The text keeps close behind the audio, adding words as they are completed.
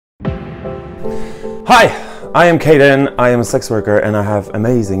Hi, I am Kaden, I am a sex worker and I have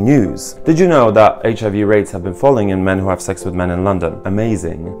amazing news. Did you know that HIV rates have been falling in men who have sex with men in London?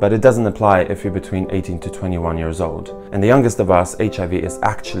 Amazing. But it doesn't apply if you're between 18 to 21 years old. And the youngest of us, HIV is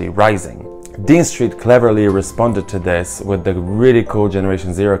actually rising. Dean Street cleverly responded to this with the really cool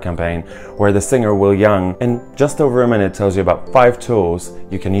Generation Zero campaign, where the singer Will Young in just over a minute tells you about 5 tools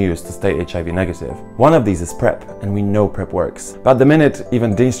you can use to stay HIV negative. One of these is PrEP, and we know PrEP works. But at the minute,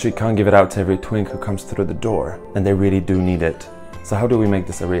 even Dean Street can't give it out to every twink who comes through the door, and they really do need it. So how do we make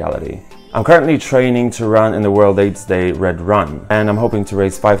this a reality? I'm currently training to run in the World AIDS Day Red Run, and I'm hoping to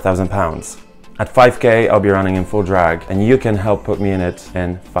raise £5,000. At 5K, I'll be running in full drag, and you can help put me in it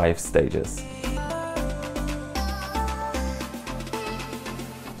in 5 stages.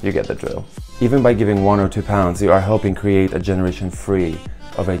 You get the drill. Even by giving £1 or £2, you are helping create a generation free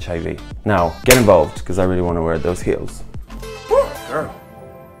of HIV. Now, get involved, because I really want to wear those heels. Woo, girl.